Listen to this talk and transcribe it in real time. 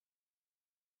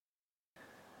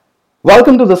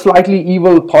Welcome to the Slightly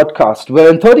Evil podcast, where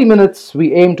in 30 minutes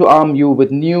we aim to arm you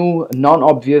with new,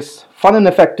 non-obvious, fun and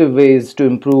effective ways to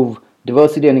improve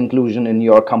diversity and inclusion in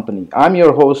your company. I'm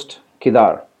your host,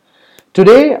 Kedar.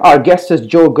 Today, our guest is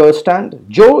Joe Gerstandt.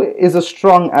 Joe is a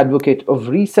strong advocate of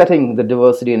resetting the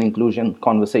diversity and inclusion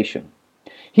conversation.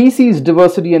 He sees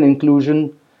diversity and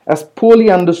inclusion as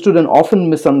poorly understood and often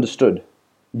misunderstood.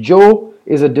 Joe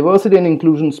is a diversity and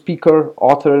inclusion speaker,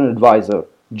 author, and advisor.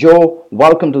 Joe,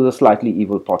 welcome to the Slightly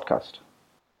Evil podcast.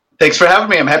 Thanks for having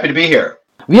me. I'm happy to be here.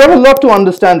 We have a lot to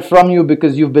understand from you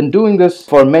because you've been doing this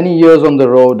for many years on the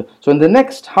road. So in the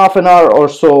next half an hour or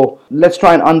so, let's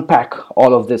try and unpack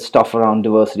all of this stuff around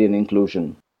diversity and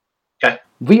inclusion. Okay.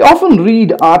 We often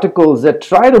read articles that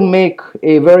try to make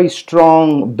a very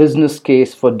strong business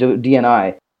case for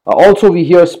D&I. Also, we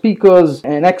hear speakers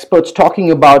and experts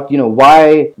talking about,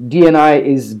 why D&I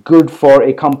is good for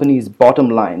a company's bottom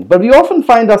line. But we often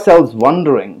find ourselves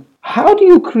wondering, how do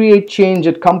you create change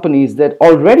at companies that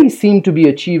already seem to be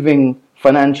achieving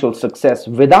financial success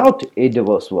without a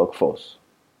diverse workforce?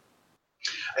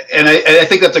 And I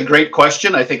think that's a great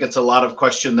question. I think it's a lot of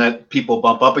question that people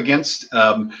bump up against.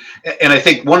 And I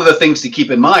think one of the things to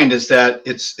keep in mind is that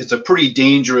it's a pretty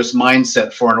dangerous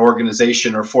mindset for an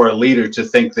organization or for a leader to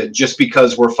think that just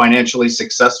because we're financially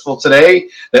successful today,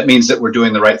 that means that we're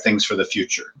doing the right things for the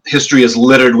future. History is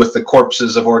littered with the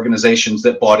corpses of organizations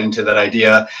that bought into that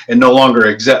idea and no longer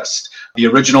exist. The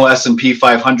original S&P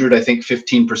 500, I think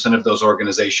 15% of those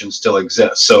organizations still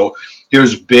exist. So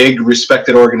here's big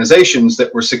respected organizations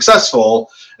that were successful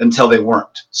until they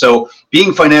weren't. So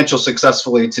being financially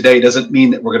successfully today doesn't mean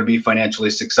that we're going to be financially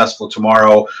successful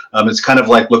tomorrow. It's kind of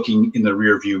like looking in the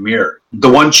rearview mirror. The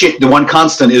one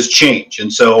constant is change.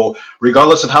 And so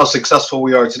regardless of how successful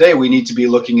we are today, we need to be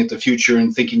looking at the future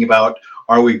and thinking about,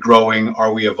 are we growing?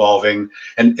 Are we evolving?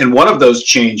 And one of those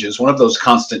changes, one of those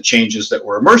constant changes that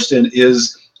we're immersed in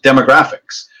is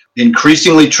demographics.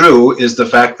 Increasingly true is the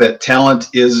fact that talent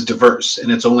is diverse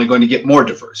and it's only going to get more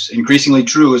diverse. Increasingly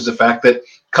true is the fact that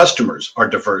customers are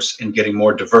diverse and getting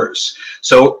more diverse.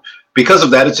 So because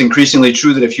of that, it's increasingly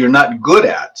true that if you're not good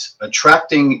at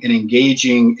attracting and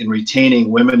engaging and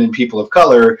retaining women and people of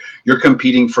color, you're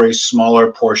competing for a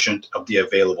smaller portion of the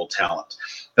available talent.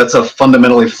 That's a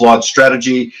fundamentally flawed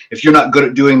strategy. If you're not good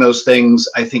at doing those things,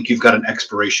 I think you've got an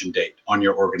expiration date on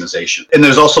your organization. And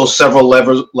there's also several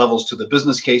levels to the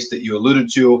business case that you alluded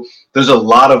to. There's a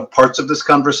lot of parts of this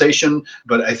conversation,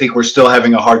 but I think we're still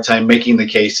having a hard time making the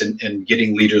case and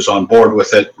getting leaders on board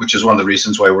with it, which is one of the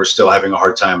reasons why we're still having a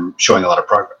hard time showing a lot of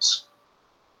progress.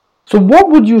 So what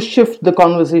would you shift the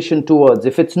conversation towards?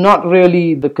 If it's not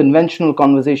really the conventional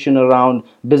conversation around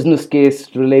business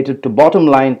case related to bottom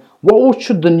line, what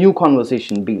should the new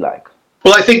conversation be like?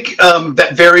 Well, I think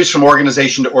that varies from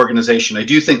organization to organization. I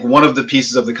do think one of the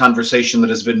pieces of the conversation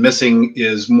that has been missing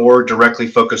is more directly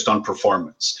focused on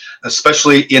performance,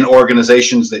 especially in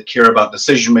organizations that care about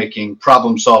decision-making,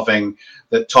 problem-solving,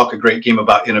 that talk a great game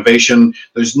about innovation.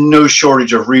 There's no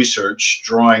shortage of research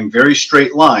drawing very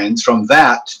straight lines from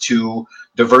that to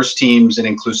diverse teams and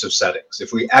inclusive settings.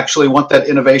 If we actually want that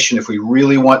innovation, if we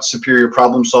really want superior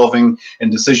problem solving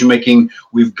and decision making,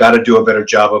 we've got to do a better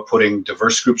job of putting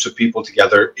diverse groups of people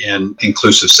together in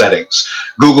inclusive settings.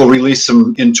 Google released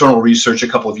some internal research a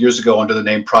couple of years ago under the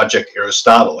name Project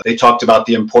Aristotle. They talked about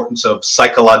the importance of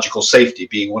psychological safety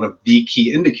being one of the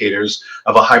key indicators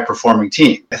of a high performing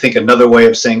team. I think another way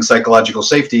of saying psychological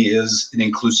safety is an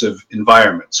inclusive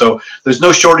environment. So there's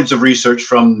no shortage of research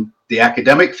from the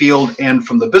academic field and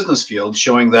from the business field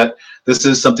showing that this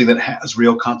is something that has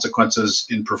real consequences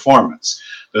in performance.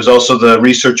 There's also the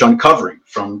research on covering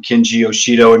from Kenji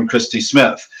Oshido and Christy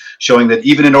Smith, showing that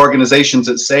even in organizations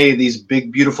that say these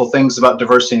big, beautiful things about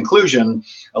diversity and inclusion,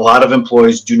 a lot of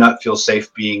employees do not feel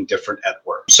safe being different at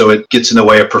work. So it gets in the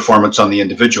way of performance on the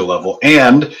individual level.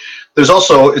 And there's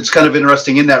also, it's kind of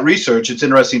interesting in that research, it's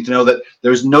interesting to know that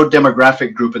there's no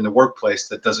demographic group in the workplace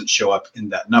that doesn't show up in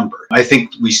that number. I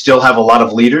think we still have a lot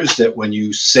of leaders that when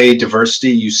you say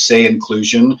diversity, you say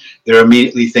inclusion, they're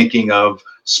immediately thinking of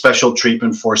special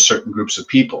treatment for certain groups of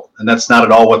people. And that's not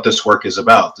at all what this work is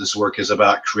about. This work is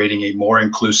about creating a more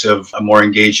inclusive, a more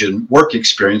engaged work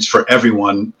experience for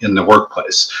everyone in the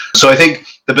workplace. So I think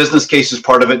the business case is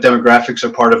part of it, demographics are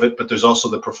part of it, but there's also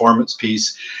the performance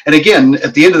piece. And again,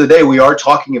 at the end of the day, we are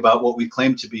talking about what we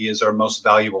claim to be is our most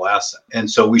valuable asset. And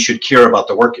so we should care about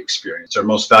the work experience. Our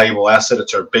most valuable asset,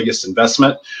 it's our biggest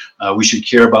investment. We should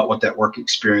care about what that work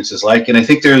experience is like. And I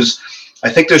think there's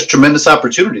tremendous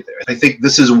opportunity there. I think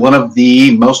this is one of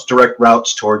the most direct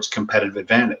routes towards competitive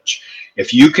advantage.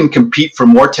 If you can compete for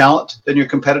more talent than your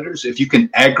competitors, if you can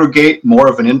aggregate more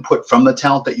of an input from the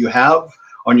talent that you have,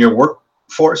 on your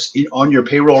workforce, on your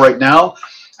payroll right now,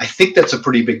 I think that's a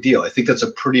pretty big deal. I think that's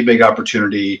a pretty big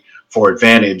opportunity for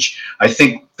advantage. I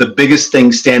think the biggest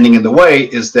thing standing in the way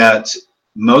is that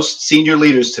most senior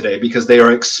leaders today, because they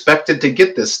are expected to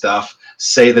get this stuff,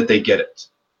 say that they get it,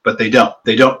 but they don't.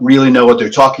 They don't really know what they're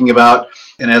talking about.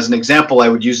 And as an example, I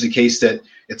would use the case that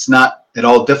it's not at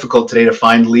all difficult today to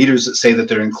find leaders that say that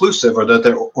they're inclusive or that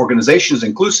their organization is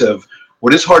inclusive.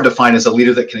 What is hard to find is a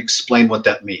leader that can explain what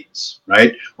that means,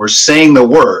 right? We're saying the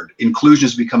word. Inclusion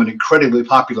has become an incredibly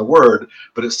popular word,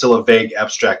 but it's still a vague,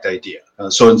 abstract idea.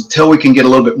 So until we can get a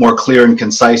little bit more clear and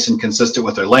concise and consistent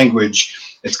with our language,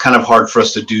 it's kind of hard for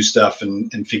us to do stuff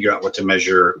and figure out what to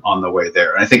measure on the way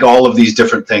there. And I think all of these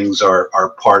different things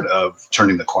are part of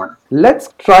turning the corner. Let's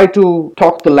try to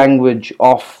talk the language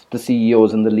of the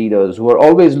CEOs and the leaders who are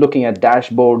always looking at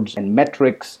dashboards and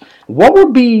metrics. What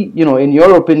would be, in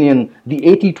your opinion, the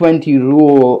 80-20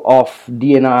 rule of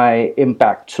D&I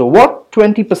impact? So what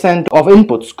 20% of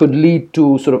inputs could lead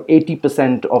to sort of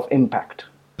 80% of impact?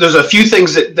 There's a few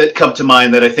things that come to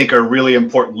mind that I think are really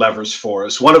important levers for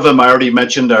us. One of them I already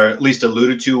mentioned, or at least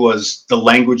alluded to, was the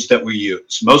language that we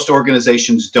use. Most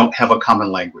organizations don't have a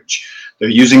common language. They're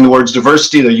using the words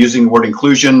diversity, they're using the word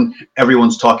inclusion,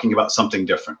 everyone's talking about something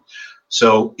different.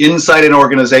 So inside an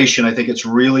organization, I think it's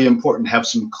really important to have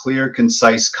some clear,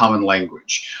 concise, common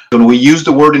language. When we use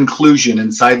the word inclusion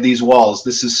inside these walls,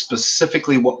 this is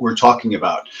specifically what we're talking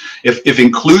about. If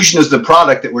inclusion is the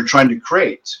product that we're trying to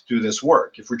create through this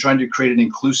work, if we're trying to create an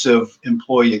inclusive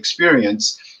employee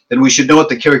experience, then we should know what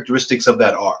the characteristics of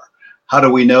that are. How do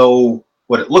we know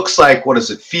what it looks like? What does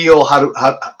it feel? How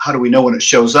do we know when it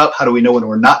shows up? How do we know when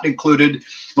we're not included?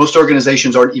 Most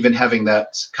organizations aren't even having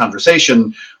that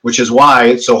conversation, which is why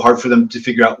it's so hard for them to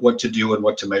figure out what to do and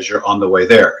what to measure on the way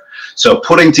there. So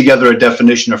putting together a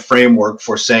definition, a framework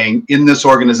for saying in this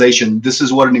organization, this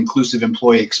is what an inclusive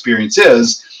employee experience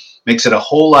is, makes it a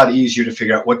whole lot easier to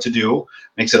figure out what to do,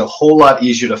 makes it a whole lot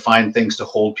easier to find things to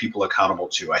hold people accountable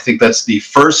to. I think that's the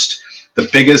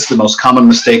biggest, the most common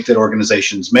mistake that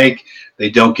organizations make. They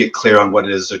don't get clear on what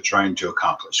it is they're trying to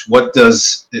accomplish. What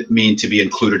does it mean to be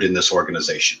included in this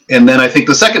organization? And then I think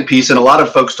the second piece, and a lot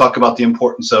of folks talk about the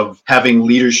importance of having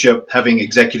leadership, having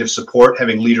executive support,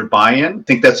 having leader buy-in. I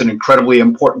think that's an incredibly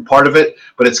important part of it,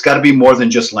 but it's got to be more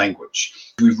than just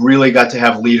language. We've really got to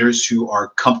have leaders who are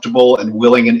comfortable and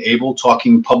willing and able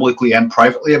talking publicly and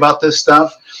privately about this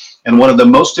stuff. And one of the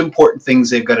most important things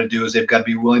they've got to do is they've got to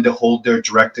be willing to hold their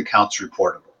direct accounts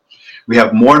reportable. We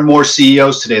have more and more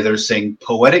CEOs today that are saying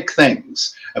poetic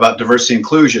things about diversity and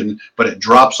inclusion, but it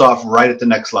drops off right at the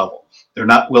next level. They're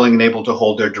not willing and able to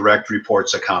hold their direct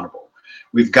reports accountable.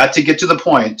 We've got to get to the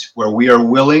point where we are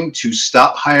willing to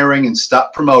stop hiring and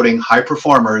stop promoting high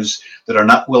performers that are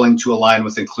not willing to align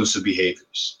with inclusive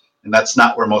behaviors. And that's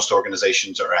not where most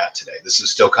organizations are at today. This is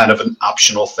still kind of an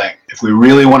optional thing. If we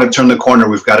really want to turn the corner,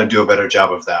 we've got to do a better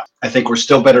job of that. I think we're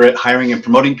still better at hiring and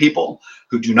promoting people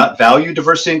who do not value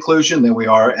diversity and inclusion than we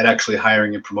are at actually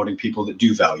hiring and promoting people that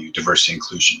do value diversity and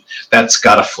inclusion. That's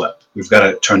got to flip. We've got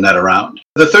to turn that around.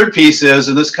 The third piece is,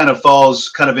 and this kind of falls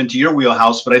kind of into your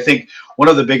wheelhouse, but I think one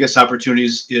of the biggest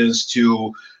opportunities is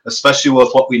to, especially with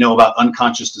what we know about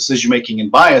unconscious decision-making and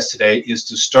bias today, is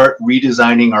to start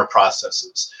redesigning our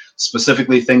processes.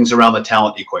 Specifically things around the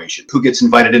talent equation. Who gets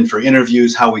invited in for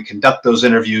interviews, how we conduct those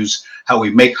interviews, how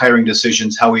we make hiring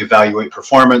decisions, how we evaluate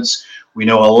performance. We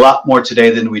know a lot more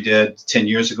today than we did 10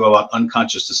 years ago about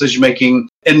unconscious decision-making.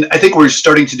 And I think we're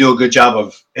starting to do a good job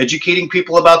of educating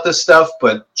people about this stuff,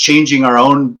 but changing our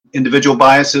own individual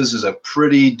biases is a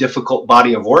pretty difficult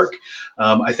body of work.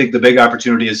 I think the big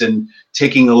opportunity is in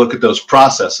taking a look at those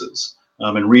processes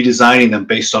and redesigning them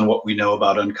based on what we know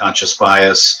about unconscious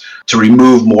bias to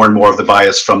remove more and more of the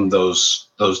bias from those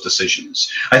decisions.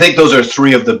 I think those are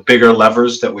three of the bigger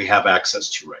levers that we have access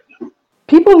to right now.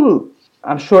 People,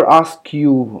 I'm sure, ask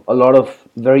you a lot of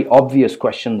very obvious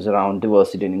questions around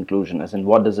diversity and inclusion, as in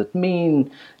what does it mean,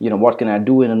 what can I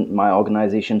do in my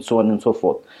organization, so on and so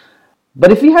forth.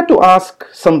 But if we had to ask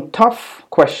some tough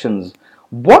questions,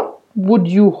 what would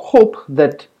you hope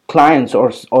that clients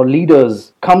or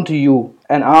leaders come to you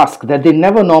and ask that they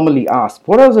never normally ask?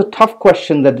 What is a tough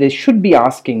question that they should be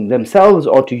asking themselves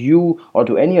or to you or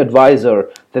to any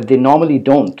advisor that they normally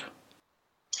don't?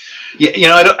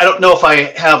 Yeah, I don't know if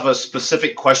I have a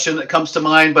specific question that comes to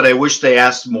mind, but I wish they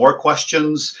asked more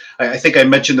questions. I think I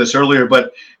mentioned this earlier,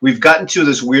 but we've gotten to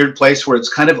this weird place where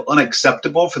it's kind of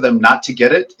unacceptable for them not to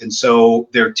get it. And so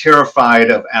they're terrified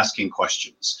of asking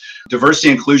questions. Diversity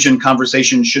inclusion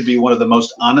conversation should be one of the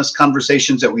most honest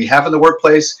conversations that we have in the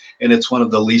workplace. And it's one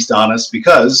of the least honest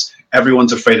because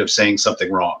everyone's afraid of saying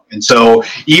something wrong. And so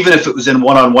even if it was in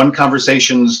one-on-one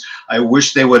conversations, I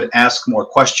wish they would ask more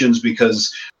questions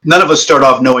because none of us start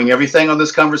off knowing everything on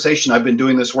this conversation. I've been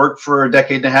doing this work for a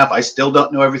decade and a half. I still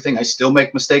don't know everything. I still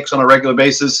make mistakes on a regular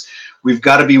basis. We've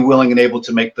got to be willing and able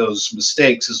to make those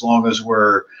mistakes as long as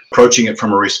we're approaching it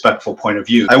from a respectful point of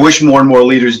view. I wish more and more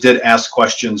leaders did ask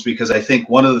questions because I think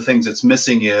one of the things that's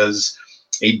missing is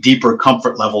a deeper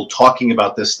comfort level talking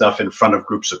about this stuff in front of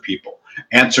groups of people.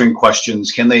 Answering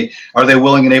questions. Are they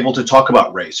willing and able to talk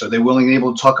about race? Are they willing and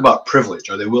able to talk about privilege?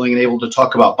 Are they willing and able to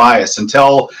talk about bias? And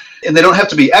they don't have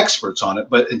to be experts on it,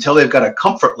 but until they've got a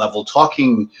comfort level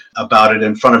talking about it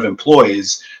in front of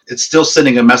employees, it's still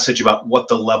sending a message about what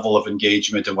the level of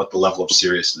engagement and what the level of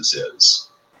seriousness is.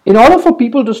 In order for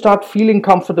people to start feeling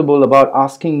comfortable about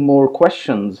asking more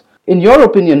questions, in your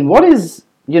opinion, what is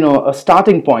a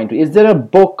starting point? Is there a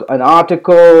book, an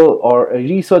article, or a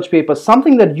research paper,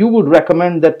 something that you would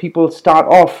recommend that people start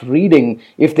off reading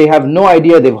if they have no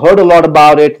idea, they've heard a lot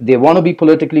about it, they want to be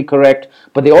politically correct,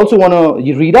 but they also want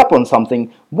to read up on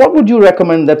something? What would you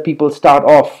recommend that people start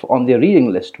off on their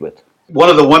reading list with? One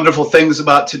of the wonderful things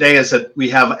about today is that we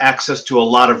have access to a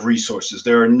lot of resources.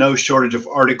 There are no shortage of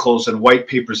articles and white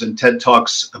papers and TED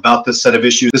Talks about this set of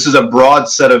issues. This is a broad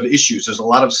set of issues. There's a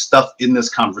lot of stuff in this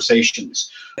conversations.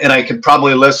 And I could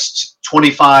probably list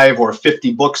 25 or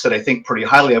 50 books that I think pretty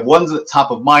highly of. One that's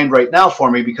top of mind right now for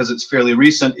me because it's fairly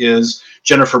recent is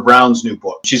Jennifer Brown's new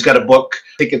book. She's got a book,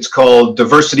 I think it's called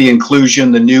Diversity,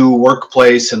 Inclusion, the New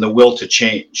Workplace and the Will to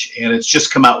Change. And it's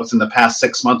just come out within the past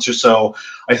 6 months or so.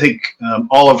 I think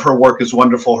all of her work is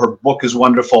wonderful. Her book is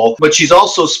wonderful. But she's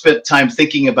also spent time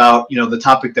thinking about, the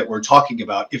topic that we're talking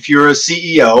about. If you're a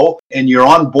CEO and you're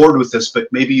on board with this, but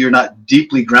maybe you're not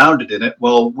deeply grounded in it,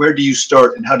 well, where do you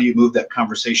start and how do you move that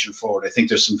conversation forward? I think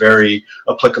there's some very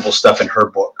applicable stuff in her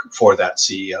book for that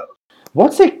CEO.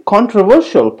 What's a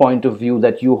controversial point of view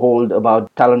that you hold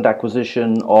about talent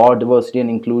acquisition or diversity and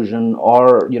inclusion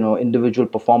or, individual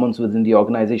performance within the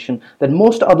organization that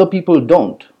most other people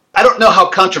don't? I don't know how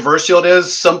controversial it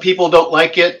is. Some people don't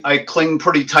like it. I cling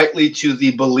pretty tightly to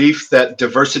the belief that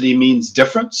diversity means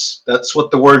difference. That's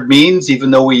what the word means,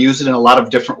 even though we use it in a lot of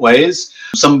different ways.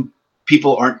 Some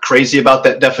people aren't crazy about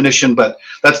that definition, but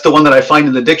that's the one that I find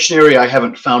in the dictionary. I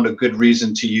haven't found a good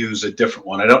reason to use a different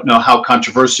one. I don't know how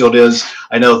controversial it is.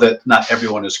 I know that not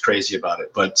everyone is crazy about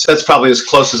it, but that's probably as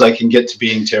close as I can get to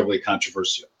being terribly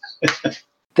controversial.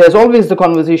 There's always the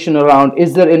conversation around,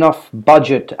 is there enough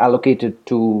budget allocated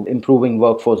to improving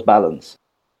workforce balance?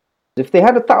 If they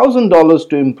had $1,000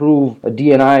 to improve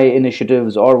D&I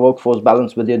initiatives or workforce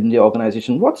balance within the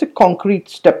organization, what's a concrete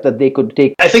step that they could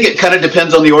take? I think it kind of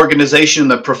depends on the organization,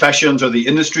 the professions, or the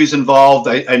industries involved.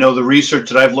 I know the research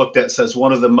that I've looked at says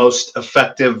one of the most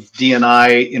effective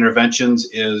D&I interventions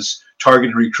is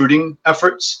targeted recruiting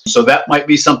efforts. So that might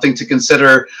be something to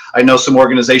consider. I know some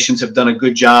organizations have done a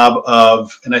good job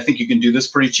of, and I think you can do this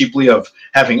pretty cheaply, of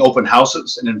having open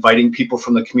houses and inviting people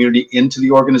from the community into the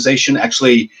organization,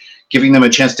 actually giving them a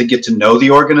chance to get to know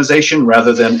the organization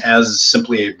rather than as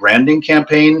simply a branding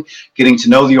campaign, getting to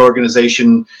know the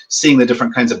organization, seeing the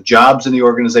different kinds of jobs in the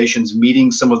organizations,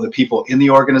 meeting some of the people in the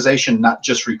organization, not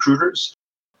just recruiters.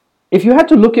 If you had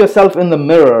to look yourself in the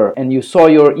mirror and you saw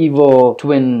your evil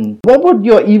twin, what would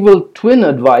your evil twin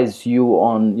advise you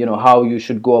on, how you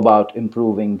should go about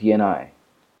improving D&I?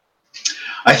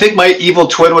 I think my evil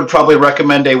twin would probably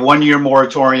recommend a 1-year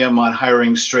moratorium on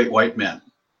hiring straight white men,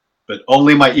 but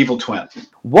only my evil twin.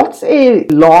 What's a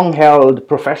long-held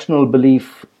professional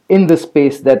belief in this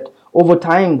space that over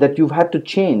time that you've had to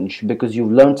change because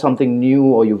you've learned something new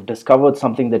or you've discovered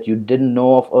something that you didn't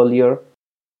know of earlier?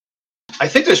 I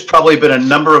think there's probably been a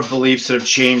number of beliefs that have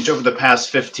changed over the past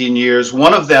 15 years.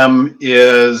 One of them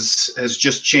has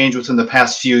just changed within the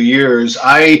past few years.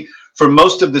 For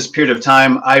most of this period of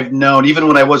time, I've known, even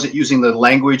when I wasn't using the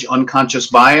language unconscious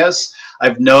bias,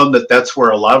 I've known that that's where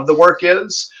a lot of the work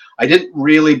is. I didn't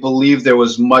really believe there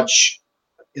was much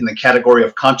in the category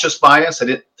of conscious bias. I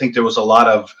didn't think there was a lot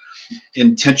of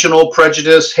intentional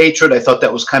prejudice, hatred. I thought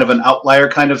that was kind of an outlier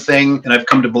kind of thing, and I've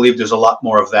come to believe there's a lot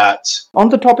more of that. On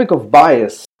the topic of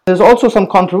bias, there's also some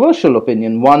controversial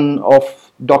opinion. One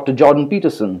of Dr. Jordan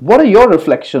Peterson. What are your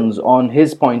reflections on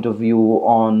his point of view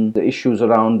on the issues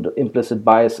around implicit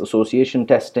bias association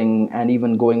testing and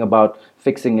even going about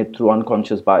fixing it through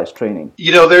unconscious bias training?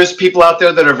 There's people out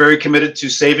there that are very committed to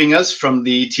saving us from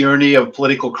the tyranny of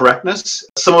political correctness.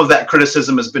 Some of that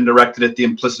criticism has been directed at the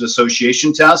implicit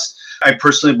association test. I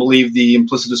personally believe the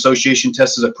implicit association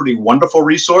test is a pretty wonderful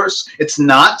resource. It's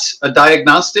not a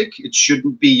diagnostic. It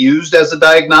shouldn't be used as a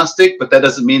diagnostic, but that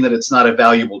doesn't mean that it's not a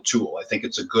valuable tool. I think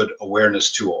it's a good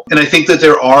awareness tool. And I think that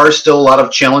there are still a lot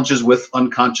of challenges with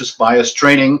unconscious bias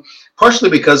training,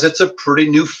 partially because it's a pretty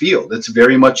new field. It's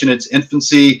very much in its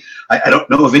infancy. I don't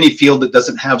know of any field that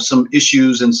doesn't have some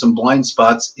issues and some blind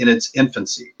spots in its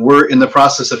infancy. We're in the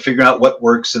process of figuring out what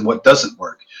works and what doesn't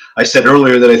work. I said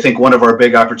earlier that I think one of our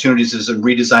big opportunities is in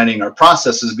redesigning our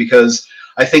processes, because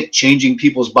I think changing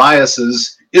people's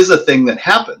biases is a thing that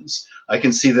happens. I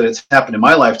can see that it's happened in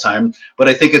my lifetime, but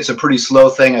I think it's a pretty slow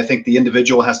thing. I think the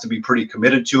individual has to be pretty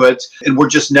committed to it, and we're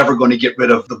just never going to get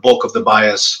rid of the bulk of the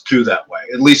bias through that way,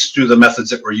 at least through the methods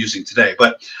that we're using today.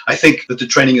 But I think that the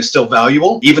training is still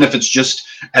valuable, even if it's just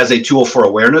as a tool for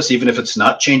awareness, even if it's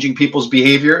not changing people's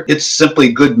behavior. It's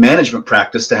simply good management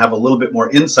practice to have a little bit more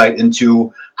insight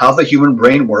into how the human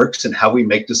brain works and how we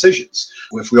make decisions.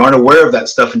 If we aren't aware of that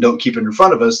stuff and don't keep it in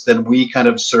front of us, then we kind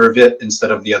of serve it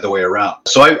instead of the other way around.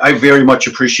 So I very much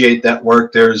appreciate that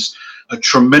work. There's a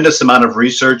tremendous amount of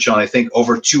research on, I think,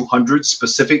 over 200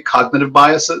 specific cognitive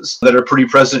biases that are pretty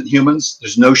present in humans.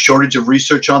 There's no shortage of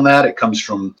research on that. It comes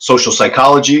from social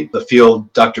psychology, the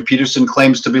field Dr. Peterson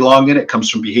claims to belong in. It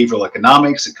comes from behavioral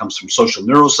economics. It comes from social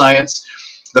neuroscience.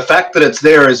 The fact that it's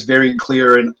there is very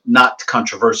clear and not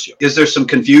controversial. Is there some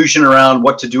confusion around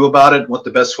what to do about it, what the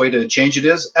best way to change it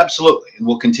is? Absolutely. And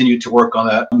we'll continue to work on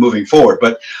that moving forward.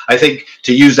 But I think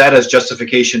to use that as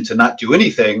justification to not do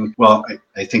anything, well,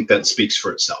 I think that speaks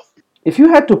for itself. If you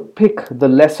had to pick the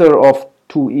lesser of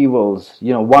two evils,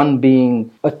 one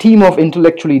being a team of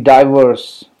intellectually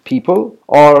diverse people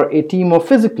or a team of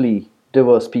physically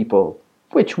diverse people,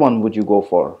 which one would you go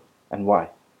for and why?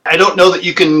 I don't know that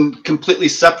you can completely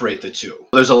separate the two.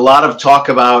 There's a lot of talk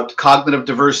about cognitive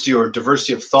diversity or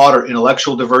diversity of thought or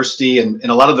intellectual diversity, and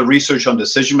a lot of the research on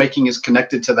decision making is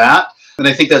connected to that. And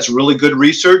I think that's really good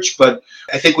research, but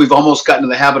I think we've almost gotten in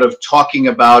the habit of talking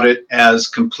about it as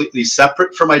completely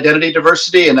separate from identity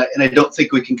diversity, and I don't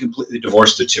think we can completely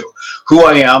divorce the two. Who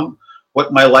I am,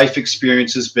 what my life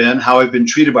experience has been, how I've been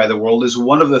treated by the world is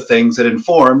one of the things that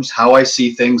informs how I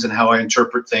see things and how I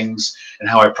interpret things and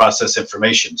how I process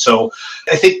information. So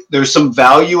I think there's some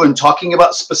value in talking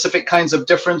about specific kinds of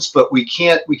difference, but we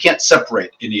can't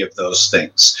separate any of those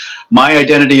things. My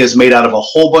identity is made out of a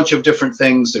whole bunch of different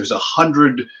things. There's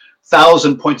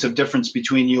 100,000 points of difference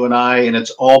between you and I, and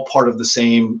it's all part of the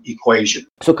same equation.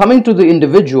 So coming to the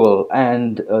individual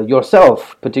and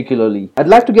yourself particularly, I'd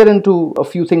like to get into a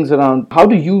few things around how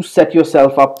do you set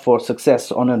yourself up for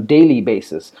success on a daily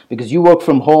basis? Because you work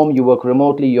from home, you work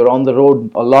remotely, you're on the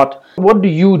road a lot. What do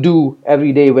you do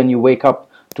every day when you wake up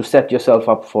to set yourself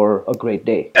up for a great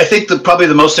day? I think probably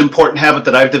the most important habit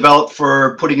that I've developed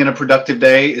for putting in a productive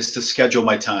day is to schedule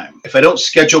my time. If I don't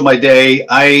schedule my day,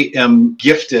 I am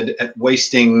gifted at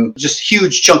wasting just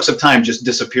huge chunks of time just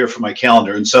disappear from my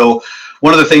calendar. And so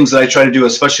one of the things that I try to do,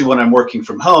 especially when I'm working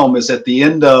from home, is at the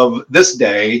end of this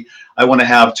day, I want to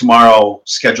have tomorrow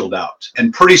scheduled out.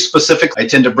 And pretty specific, I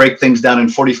tend to break things down in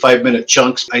 45-minute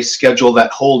chunks. I schedule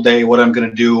that whole day, what I'm going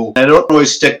to do. And I don't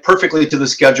always stick perfectly to the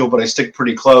schedule, but I stick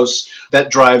pretty close. That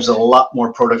drives a lot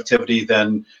more productivity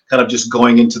than kind of just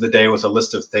going into the day with a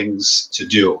list of things to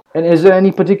do. And is there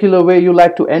any particular way you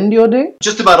like to end your day?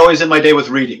 Just about always end my day with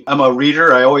reading. I'm a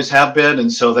reader. I always have been.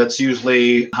 And so that's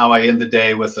usually how I end the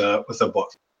day with a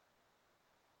book.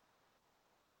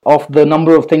 Of the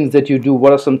number of things that you do,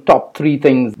 what are some top 3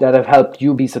 things that have helped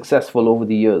you be successful over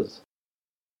the years?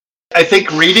 I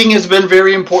think reading has been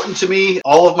very important to me.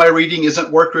 All of my reading isn't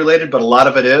work related, but a lot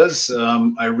of it is.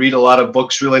 I read a lot of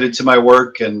books related to my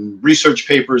work and research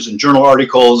papers and journal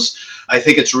articles. I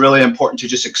think it's really important to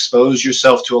just expose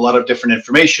yourself to a lot of different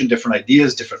information, different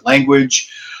ideas, different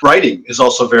language. Writing is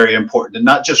also very important, and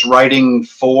not just writing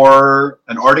for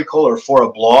an article or for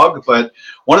a blog, but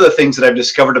one of the things that I've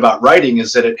discovered about writing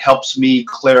is that it helps me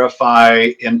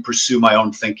clarify and pursue my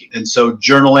own thinking. And so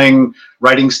journaling,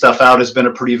 writing stuff out has been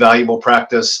a pretty valuable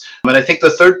practice. And I think the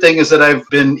third thing is that I've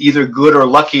been either good or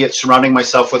lucky at surrounding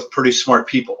myself with pretty smart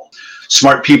people.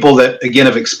 Smart people that, again,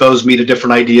 have exposed me to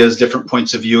different ideas, different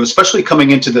points of view, especially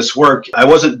coming into this work. I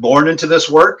wasn't born into this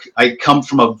work. I come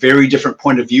from a very different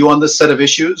point of view on this set of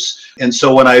issues. And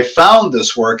so when I found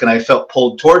this work and I felt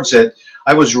pulled towards it,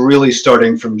 I was really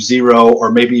starting from zero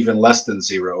or maybe even less than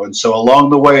zero. And so along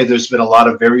the way, there's been a lot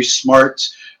of very smart,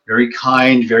 very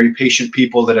kind, very patient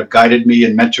people that have guided me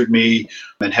and mentored me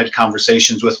and had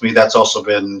conversations with me. That's also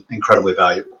been incredibly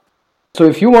valuable. So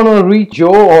if you want to read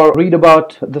Joe or read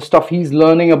about the stuff he's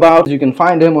learning about, you can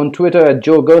find him on Twitter at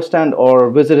Joe Gerstandt or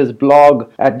visit his blog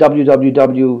at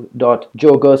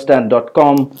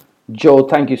www.joegerstandt.com. Joe,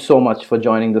 thank you so much for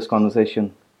joining this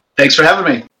conversation. Thanks for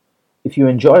having me. If you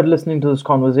enjoyed listening to this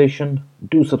conversation,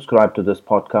 do subscribe to this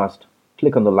podcast,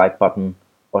 click on the like button,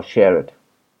 or share it.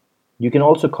 You can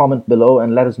also comment below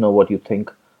and let us know what you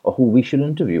think or who we should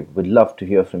interview. We'd love to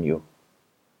hear from you.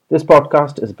 This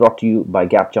podcast is brought to you by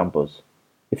Gap Jumpers.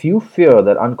 If you fear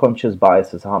that unconscious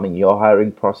bias is harming your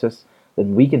hiring process,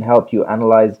 then we can help you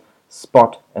analyze,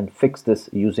 spot, and fix this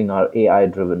using our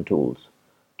AI-driven tools.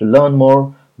 To learn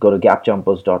more, go to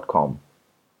gapjumpers.com.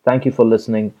 Thank you for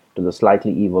listening to the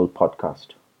Slightly Evil podcast.